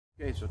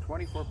Okay, so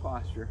 24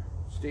 posture,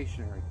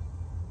 stationary,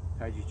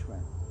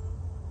 Taijiquan.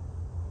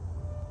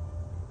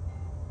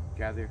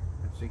 Gather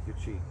and sink your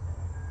chi.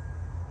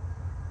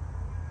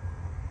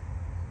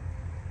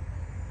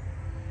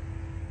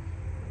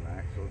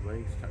 Relax those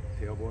legs, tuck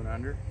the tailbone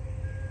under.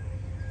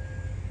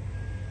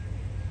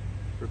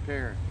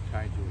 Prepare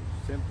Tai Chi.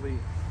 Simply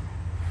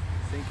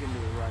sink into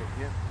the right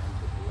hip and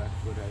put the left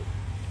foot out.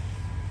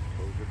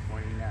 Toes are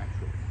pointing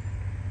naturally.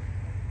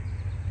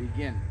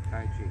 Begin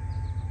Tai Chi.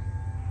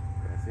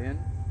 Breath in,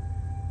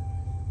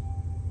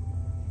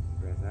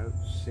 breath out,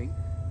 sink,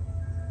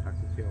 tuck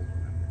the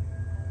tailbone under.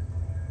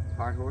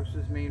 Heart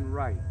horses main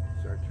right.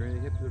 Start turning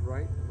the hip to the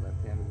right,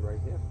 left hand to the right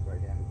hip,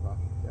 right hand across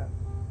the chest.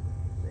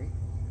 Sink,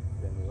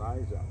 then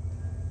rise up.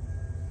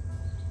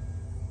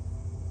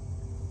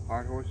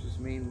 Heart horses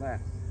main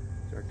left.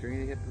 Start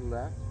turning the hip to the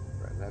left,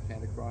 left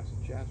hand across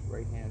the chest,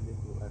 right hand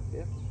into the left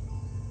hip.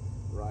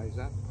 Rise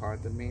up,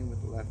 part the mane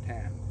with the left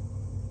hand.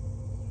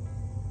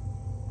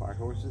 Heart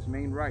horses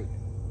main right.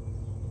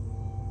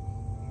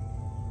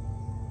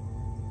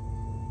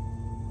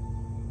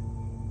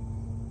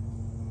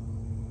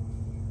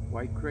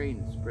 White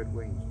crane, spread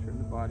wings, turn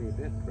the body a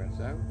bit, press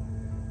out,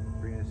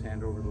 bring his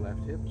hand over the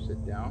left hip,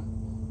 sit down,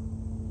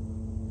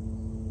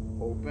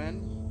 open,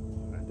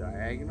 on a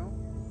diagonal,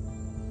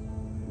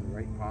 bring the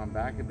right palm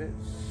back a bit,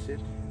 sit,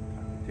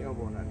 tuck the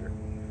tailbone under,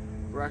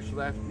 brush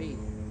left knee,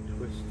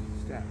 twist,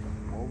 step,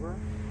 over,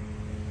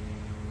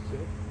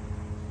 sit,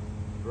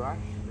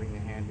 brush, bring the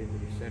hand into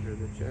the center of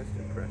the chest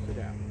and press it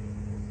out.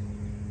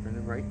 Turn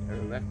the right or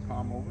left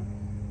palm over,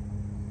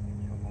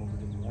 come over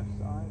to the left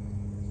side,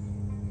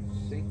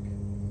 sink,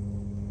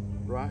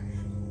 brush,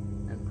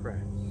 and press.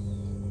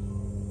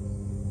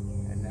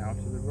 And now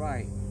to the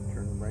right.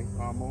 Turn the right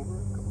palm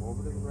over, come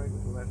over to the right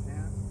with the left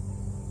hand,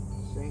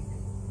 sink,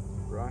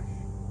 brush,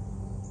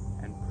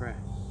 and press.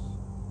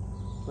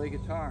 Play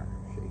guitar,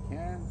 shake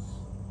hands,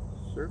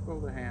 circle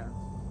the hands,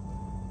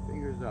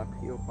 fingers up,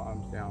 heel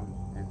palms down,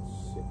 and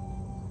sit.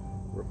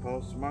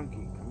 Repulse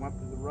monkey, come up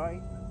to the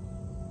right,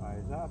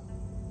 eyes up,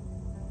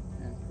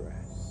 and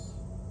press.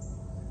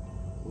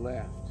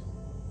 Left.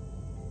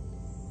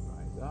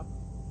 Up,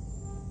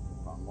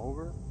 palm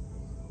over,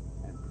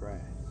 and press.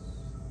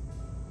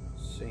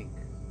 Sink,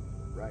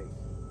 right,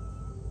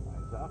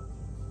 rise up,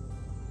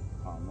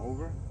 palm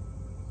over,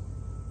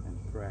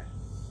 and press.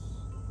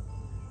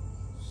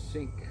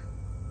 Sink,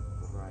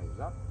 rise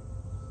up,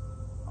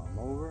 palm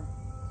over,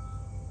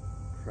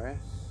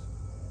 press,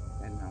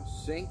 and now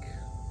sink.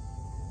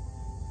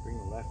 Bring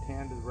the left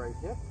hand to the right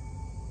hip,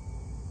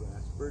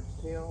 grasp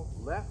bird's tail,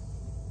 left,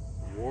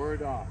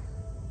 ward off.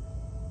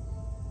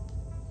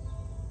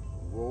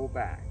 Roll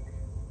back,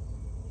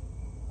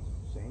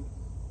 sink,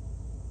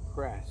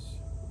 press,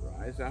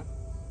 rise up,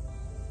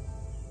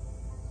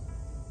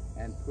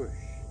 and push.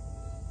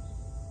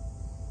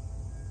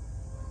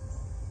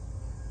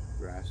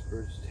 Grasp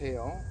bird's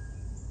tail,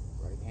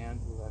 right hand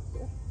to the left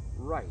hip,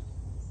 right,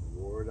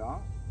 ward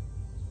off,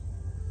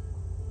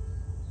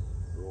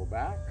 roll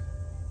back,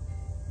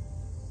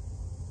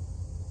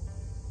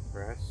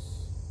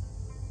 press,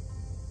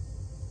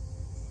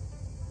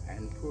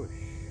 and push.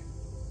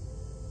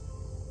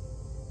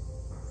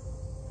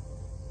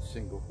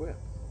 Single whip,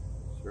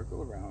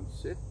 circle around,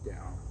 sit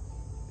down,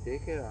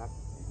 pick it up,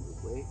 and the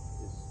weight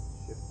is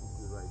shifted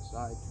to the right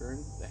side,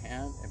 turn the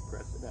hand and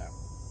press it out.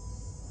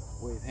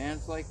 Wave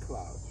hands like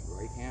clouds,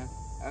 right hand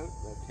out,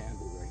 left hand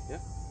to the right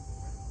hip,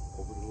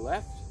 over to the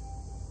left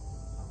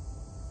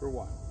for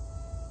one,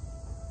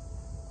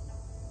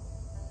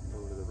 and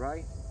over to the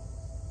right,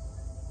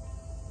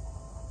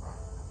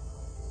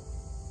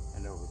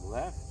 and over to the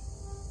left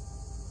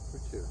for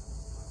two.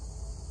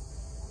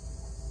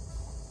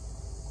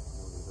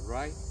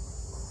 Right,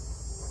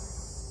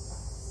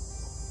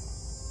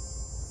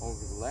 over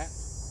to the left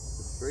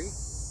for three,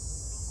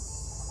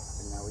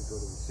 and now we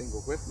go to the single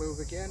whip move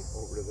again,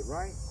 over to the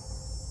right,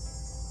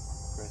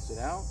 press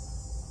it out,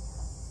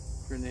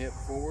 turn the hip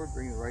forward,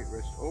 bring the right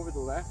wrist over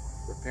the left,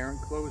 prepare and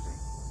closing,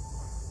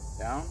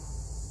 down,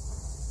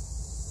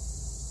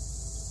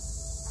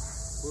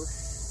 push,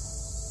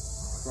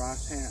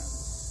 cross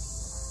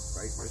hands,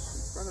 right wrist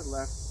in front of the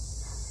left,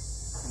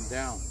 and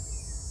down.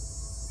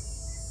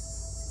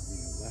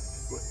 Left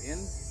foot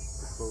in,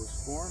 the closed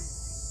form.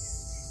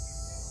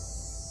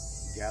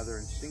 Gather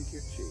and sink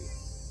your chi.